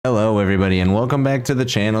everybody, and welcome back to the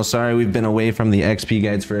channel. Sorry we've been away from the XP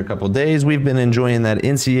guides for a couple days. We've been enjoying that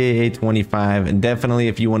NCAA 25, and definitely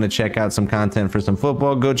if you want to check out some content for some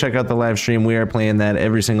football, go check out the live stream. We are playing that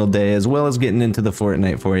every single day, as well as getting into the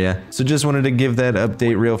Fortnite for you. So just wanted to give that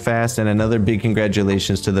update real fast, and another big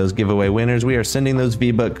congratulations to those giveaway winners. We are sending those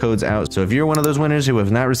V-Buck codes out, so if you're one of those winners who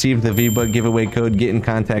have not received the V-Buck giveaway code, get in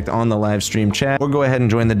contact on the live stream chat, or go ahead and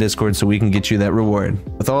join the Discord so we can get you that reward.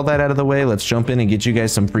 With all that out of the way, let's jump in and get you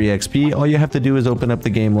guys some free XP. All you have to do is open up the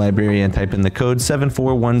game library and type in the code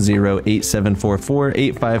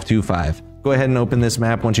 741087448525. Go ahead and open this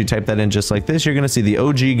map. Once you type that in just like this, you're going to see the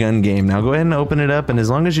OG gun game. Now go ahead and open it up, and as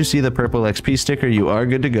long as you see the purple XP sticker, you are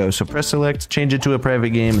good to go. So press select, change it to a private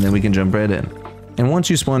game, and then we can jump right in. And once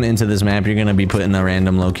you spawn into this map, you're going to be put in a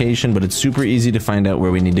random location, but it's super easy to find out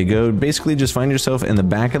where we need to go. Basically, just find yourself in the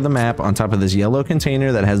back of the map on top of this yellow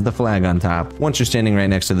container that has the flag on top. Once you're standing right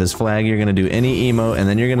next to this flag, you're going to do any emote, and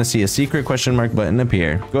then you're going to see a secret question mark button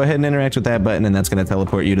appear. Go ahead and interact with that button, and that's going to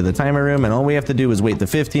teleport you to the timer room, and all we have to do is wait the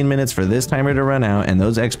 15 minutes for this timer to run out, and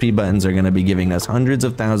those XP buttons are going to be giving us hundreds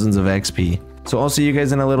of thousands of XP. So I'll see you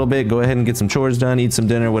guys in a little bit. Go ahead and get some chores done, eat some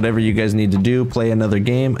dinner, whatever you guys need to do, play another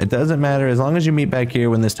game. It doesn't matter, as long as you meet back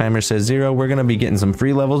here when this timer says 0, we're going to be getting some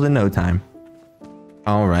free levels in no time.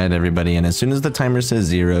 Alright everybody, and as soon as the timer says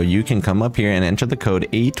 0, you can come up here and enter the code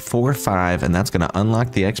 845, and that's going to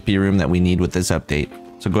unlock the XP room that we need with this update.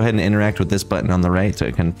 So go ahead and interact with this button on the right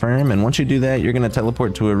to confirm, and once you do that, you're going to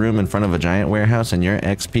teleport to a room in front of a giant warehouse, and your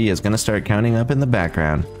XP is going to start counting up in the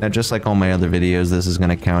background. Now, just like all my other videos, this is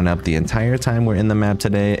going to count up the entire time we're in the map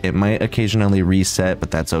today. It might occasionally reset,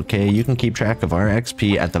 but that's okay. You can keep track of our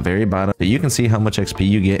XP at the very bottom, so you can see how much XP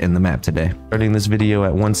you get in the map today. Starting this video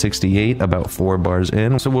at 168, about 4 bars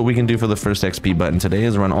in. So what we can do for the first XP button today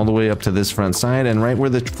is run all the way up to this front side, and right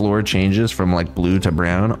where the floor changes from like blue to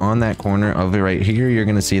brown, on that corner of it right here, you're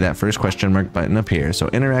going to see that first question mark button appear. So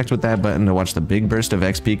interact with that button to watch the big burst of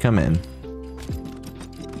XP come in.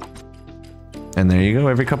 And there you go.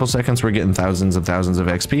 Every couple seconds we're getting thousands of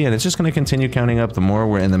XP, and it's just going to continue counting up the more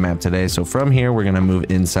we're in the map today. So from here we're going to move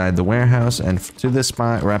inside the warehouse and to this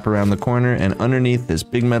spot, wrap around the corner, and underneath this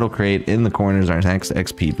big metal crate in the corner is our next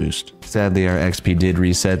XP boost. Sadly our XP did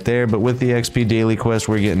reset there, but with the XP daily quest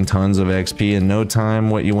we're getting tons of XP in no time.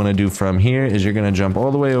 What you want to do from here is you're going to jump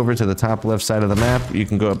all the way over to the top left side of the map. You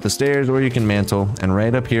can go up the stairs or you can mantle, and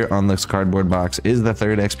right up here on this cardboard box is the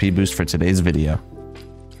third XP boost for today's video.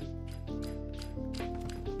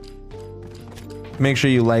 Make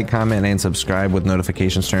sure you like, comment, and subscribe with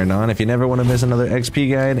notifications turned on if you never want to miss another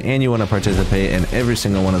XP guide and you want to participate in every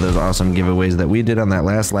single one of those awesome giveaways that we did on that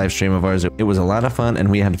last live stream of ours. It was a lot of fun,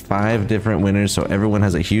 and we had 5 different winners, so everyone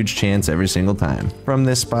has a huge chance every single time. From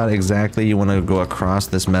this spot exactly, you want to go across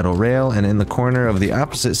this metal rail, and in the corner of the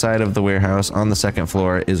opposite side of the warehouse on the second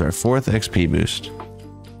floor is our 4th XP boost.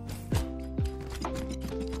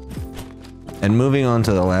 And moving on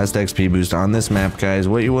to the last XP boost on this map, guys,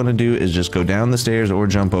 what you want to do is just go down the stairs or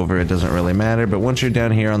jump over. It doesn't really matter, but once you're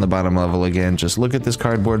down here on the bottom level again, just look at this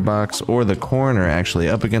cardboard box, or the corner actually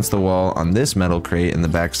up against the wall on this metal crate in the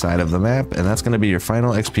back side of the map, and that's going to be your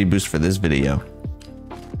final XP boost for this video.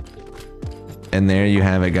 And there you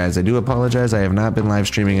have it, guys. I do apologize, I have not been live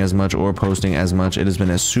streaming as much or posting as much. It has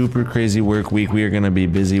been a super crazy work week. We are going to be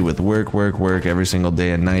busy with work every single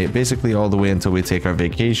day and night, basically all the way until we take our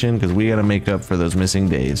vacation, because we got to make up for those missing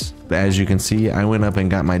days. But as you can see, I went up and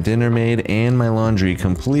got my dinner made and my laundry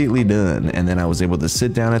completely done, and then I was able to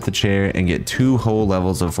sit down at the chair and get 2 whole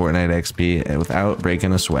levels of Fortnite XP without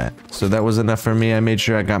breaking a sweat. So that was enough for me. I made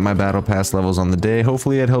sure I got my battle pass levels on the day.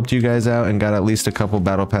 Hopefully it helped you guys out and got at least a couple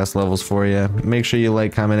battle pass levels for you. Make sure you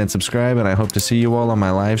like, comment, and subscribe, and I hope to see you all on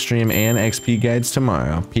my live stream and XP guides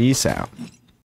tomorrow. Peace out.